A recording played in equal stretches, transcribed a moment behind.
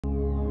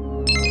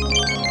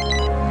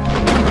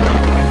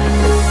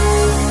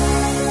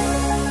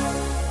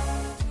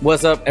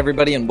What's up,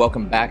 everybody, and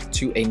welcome back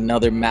to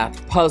another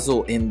math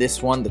puzzle. In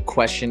this one, the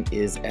question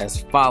is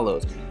as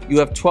follows. You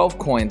have 12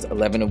 coins,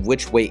 11 of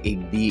which weigh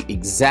the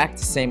exact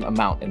same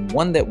amount, and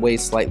one that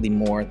weighs slightly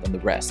more than the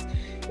rest.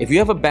 If you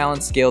have a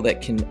balance scale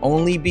that can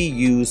only be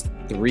used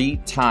 3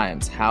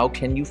 times, how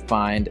can you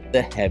find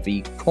the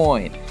heavy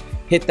coin?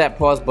 Hit that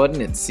pause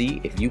button and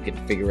see if you can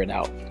figure it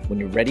out. When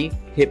you're ready,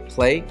 hit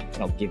play, and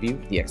I'll give you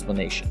the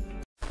explanation.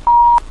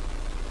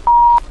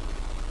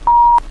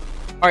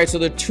 All right, so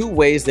there are 2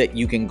 ways that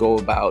you can go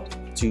about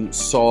to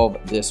solve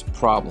this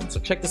problem.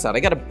 So check this out. I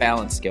got a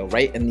balance scale,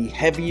 right? And the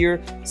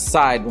heavier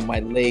side, when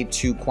I lay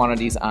 2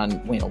 quantities on,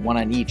 one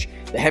on each,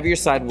 the heavier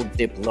side will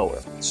dip lower.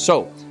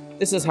 So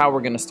this is how we're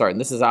gonna start, and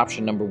this is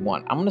option number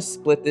 1. I'm gonna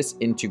split this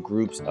into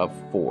groups of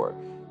 4.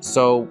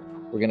 So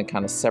we're gonna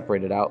kind of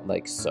separate it out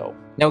like so.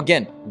 Now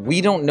again, we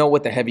don't know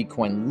what the heavy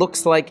coin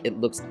looks like. It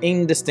looks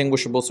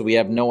indistinguishable, so we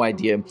have no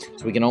idea.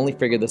 So we can only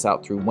figure this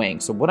out through weighing.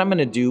 So what I'm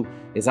gonna do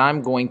is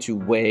I'm going to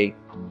weigh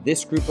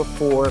this group of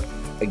 4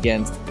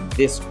 against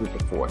this group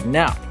of 4.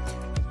 Now,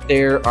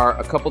 there are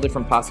a couple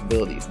different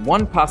possibilities.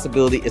 One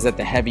possibility is that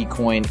the heavy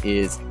coin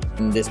is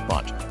in this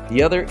bunch.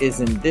 The other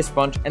is in this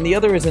bunch, and the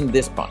other is in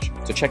this bunch.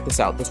 So check this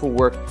out. This will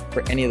work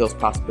for any of those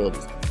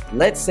possibilities.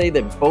 Let's say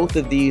that both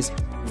of these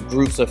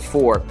groups of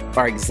 4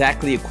 are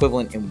exactly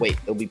equivalent in weight.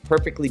 They'll be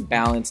perfectly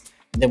balanced.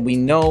 Then we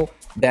know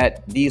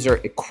that these are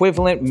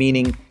equivalent,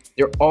 meaning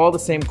they're all the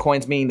same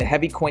coins, meaning the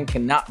heavy coin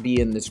cannot be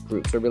in this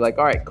group. So we're like,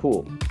 all right,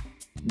 cool.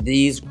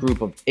 These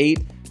group of 8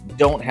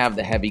 don't have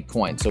the heavy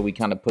coin, so we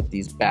kind of put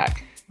these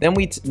back. Then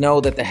we know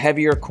that the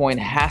heavier coin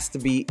has to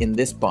be in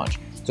this bunch.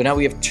 So now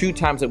we have 2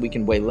 times that we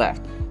can weigh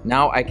left.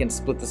 Now I can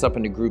split this up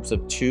into groups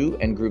of 2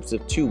 and groups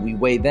of 2. We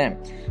weigh them.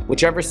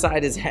 Whichever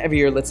side is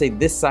heavier, let's say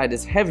this side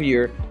is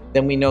heavier,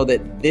 then we know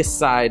that this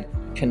side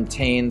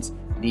contains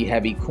the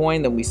heavy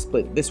coin. Then we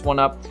split this one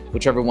up.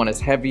 Whichever one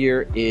is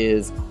heavier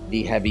is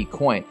the heavy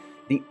coin.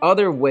 The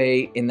other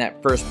way in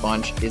that first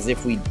bunch is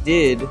if we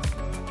did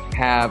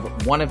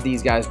have one of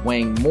these guys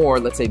weighing more,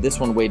 let's say this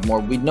one weighed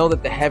more, we'd know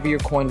that the heavier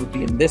coin would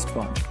be in this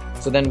bunch.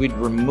 So then we'd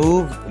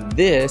remove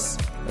this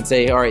and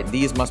say, all right,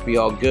 these must be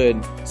all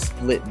good.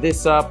 Split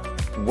this up,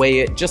 weigh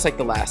it just like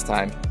the last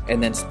time,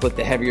 and then split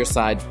the heavier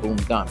side, boom,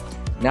 done.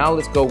 Now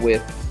let's go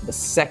with the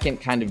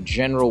second kind of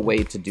general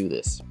way to do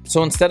this.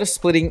 So instead of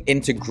splitting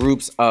into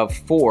groups of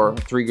 4,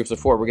 3 groups of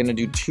 4, we're gonna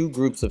do 2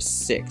 groups of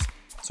 6.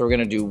 So we're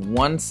gonna do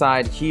one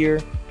side here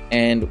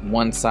and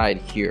one side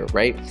here,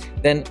 right?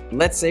 Then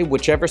let's say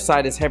whichever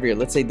side is heavier,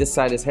 let's say this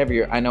side is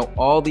heavier. I know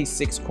all these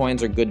 6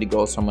 coins are good to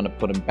go, so I'm gonna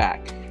put them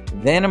back.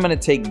 Then I'm gonna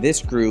take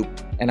this group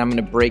and I'm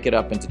gonna break it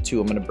up into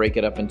 2. I'm gonna break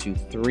it up into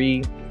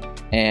 3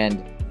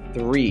 and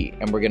 3,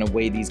 and we're gonna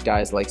weigh these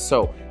guys like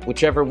so.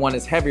 Whichever one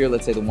is heavier,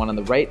 let's say the one on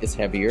the right is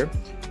heavier,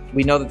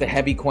 we know that the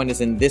heavy coin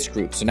is in this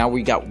group. So now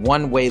we got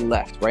 1 weigh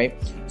left, right?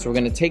 So we're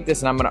gonna take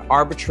this and I'm gonna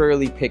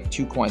arbitrarily pick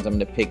 2 coins. I'm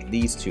gonna pick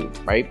these 2,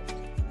 right?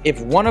 If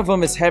one of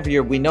them is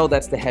heavier, we know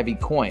that's the heavy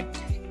coin.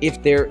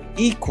 If they're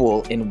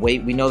equal in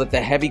weight, we know that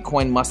the heavy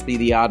coin must be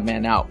the odd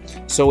man out.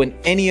 So in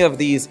any of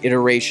these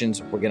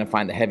iterations, we're gonna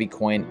find the heavy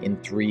coin in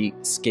 3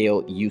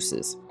 scale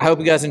uses. I hope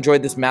you guys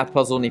enjoyed this math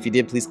puzzle, and if you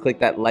did, please click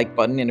that like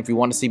button. And if you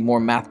wanna see more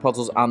math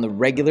puzzles on the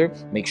regular,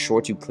 make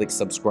sure to click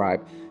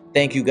subscribe.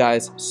 Thank you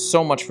guys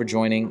so much for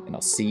joining, and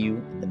I'll see you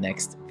in the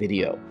next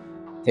video.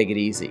 Take it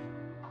easy.